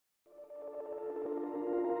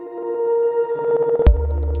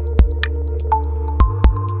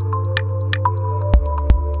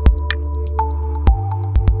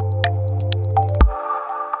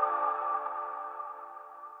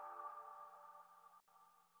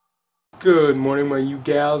Good morning, my you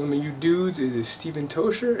gals and my you dudes. It is Stephen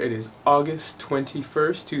Tocher. It is August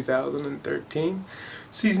 21st, 2013.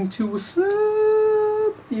 Season 2, what's up?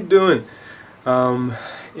 How you doing?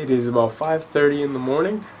 It is about 5:30 in the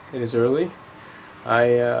morning. It is early. I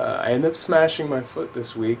ended up smashing my foot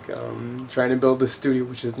this week, trying to build a studio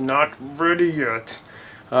which is not ready yet.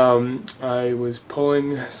 I was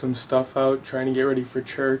pulling some stuff out, trying to get ready for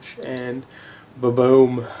church, and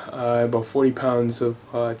ba-boom, about 40 pounds of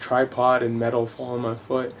tripod and metal fall on my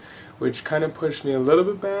foot, which kind of pushed me a little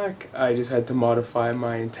bit back. I just had to modify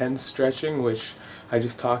my intense stretching, which I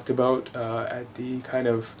just talked about at the kind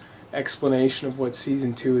of explanation of what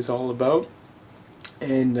Season 2 is all about.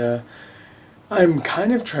 And I'm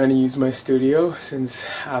kind of trying to use my studio, since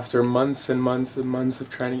after months and months and months of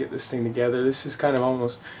trying to get this thing together, this is kind of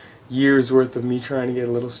almost years worth of me trying to get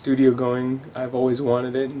a little studio going. I've always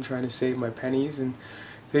wanted it and trying to save my pennies, and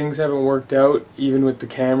things haven't worked out. Even with the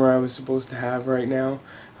camera I was supposed to have right now,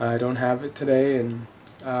 I don't have it today. And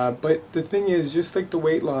but the thing is, just like the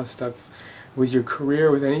weight loss stuff, with your career,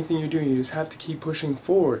 with anything you do, you just have to keep pushing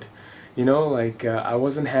forward. You know, like I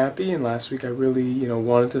wasn't happy, and last week I really,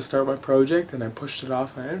 wanted to start my project, and I pushed it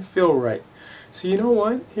off, and I didn't feel right. So you know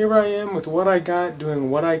what? Here I am with what I got, doing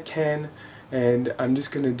what I can, and I'm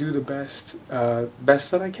just gonna do the best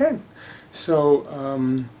that I can. So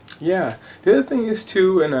yeah. The other thing is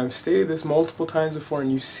too, and I've stated this multiple times before,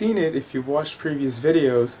 and you've seen it if you've watched previous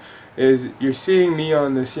videos, is you're seeing me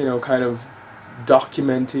on this, kind of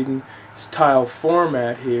documenting style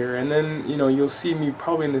format here, and then you'll see me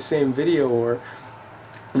probably in the same video or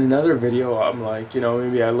in another video. I'm like,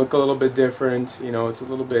 maybe I look a little bit different, it's a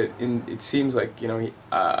little bit it seems like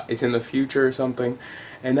it's in the future or something,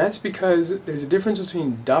 and that's because there's a difference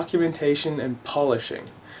between documentation and polishing.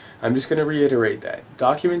 I'm just going to reiterate that.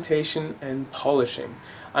 Documentation and polishing.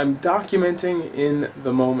 I'm documenting in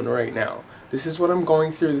the moment right now. This is what I'm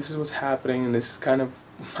going through, this is what's happening, and this is kind of,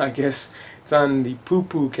 I guess, it's on the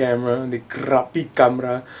poo-poo camera, the crappy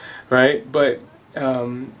camera, right? But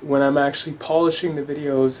when I'm actually polishing the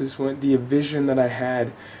videos is when the vision that I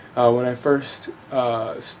had when I first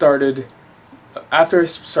started, after I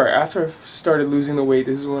started losing the weight.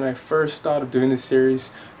 This is when I first thought of doing the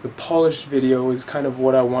series. The polished video is kind of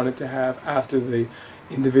what I wanted to have after the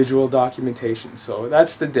individual documentation. So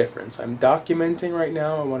that's the difference. I'm documenting right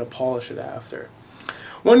now, I want to polish it after.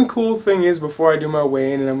 One cool thing is, before I do my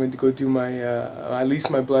weigh-in, and I'm going to go do my, at least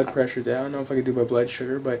my blood pressure down. I don't know if I can do my blood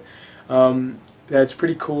sugar, but that's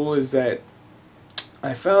pretty cool, is that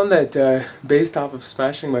I found that based off of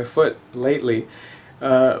smashing my foot lately,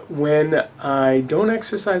 when I don't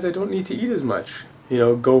exercise, I don't need to eat as much.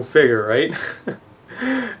 Go figure, right?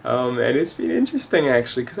 And it's been interesting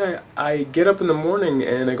actually, because I get up in the morning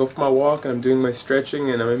and I go for my walk, and I'm doing my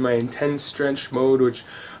stretching, and I'm in my intense stretch mode, which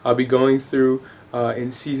I'll be going through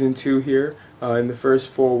in Season 2 here in the first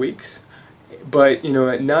 4 weeks. But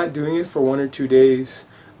not doing it for 1 or 2 days,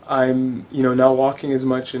 I'm not walking as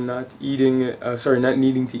much and not eating, not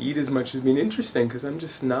needing to eat as much, has been interesting, because I'm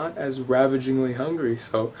just not as ravagingly hungry.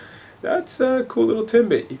 So that's a cool little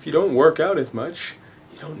tidbit. If you don't work out as much,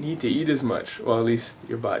 you don't need to eat as much. Well, at least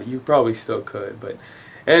your body. You probably still could, but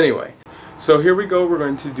anyway. So here we go. We're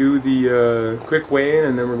going to do the quick weigh-in,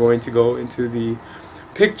 and then we're going to go into the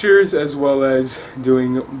pictures as well as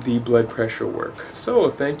doing the blood pressure work. So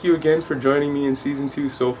thank you again for joining me in Season 2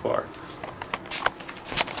 so far.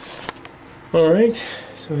 Alright,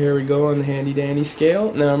 so here we go on the handy dandy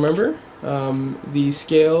scale. Now remember, the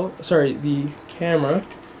camera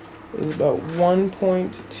is about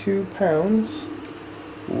 1.2 pounds.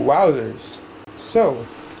 Wowzers. So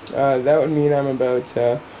that would mean I'm about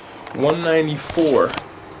 194.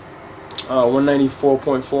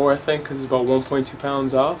 194.4, I think, because it's about 1.2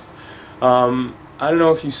 pounds off. I don't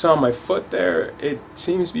know if you saw my foot there. It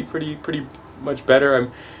seems to be pretty much better.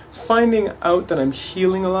 I'm finding out that I'm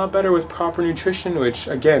healing a lot better with proper nutrition, which,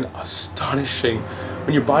 again, astonishing.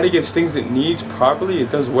 When your body gets things it needs properly,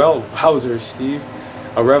 it does well. Wowzers, Steve.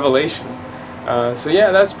 A revelation. So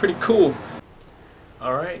yeah, that's pretty cool.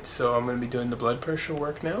 Alright, so I'm going to be doing the blood pressure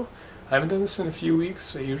work now. I haven't done this in a few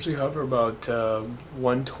weeks. I usually hover about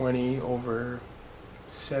 120 over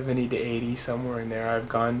 70 to 80, somewhere in there. I've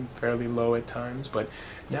gone fairly low at times, but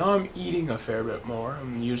now I'm eating a fair bit more.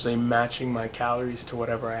 I'm usually matching my calories to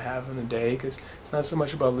whatever I have in the day, because it's not so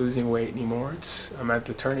much about losing weight anymore. I'm at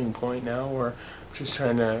the turning point now where I'm just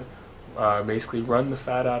trying to basically run the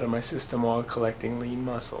fat out of my system while collecting lean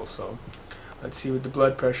muscle. So let's see with the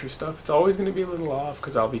blood pressure stuff. It's always going to be a little off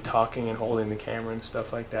because I'll be talking and holding the camera and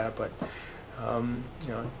stuff like that, but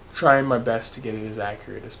trying my best to get it as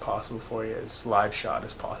accurate as possible for you, as live shot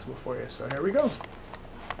as possible for you. So here we go.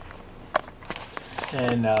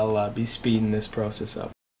 and I'll be speeding this process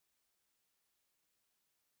up.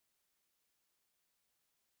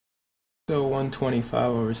 So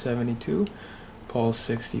 125/72, pulse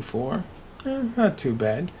 64, not too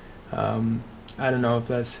bad. I don't know if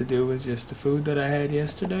that's to do with just the food that I had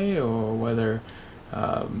yesterday, or whether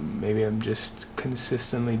maybe I'm just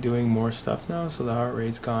consistently doing more stuff now, so the heart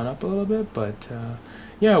rate's gone up a little bit, but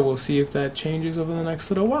yeah, we'll see if that changes over the next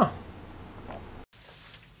little while.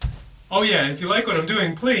 Oh yeah, and if you like what I'm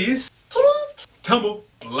doing, please tweet, tumble,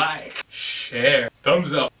 like, share,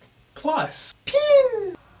 thumbs up, plus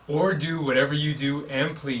pin, or do whatever you do,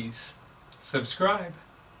 and please subscribe.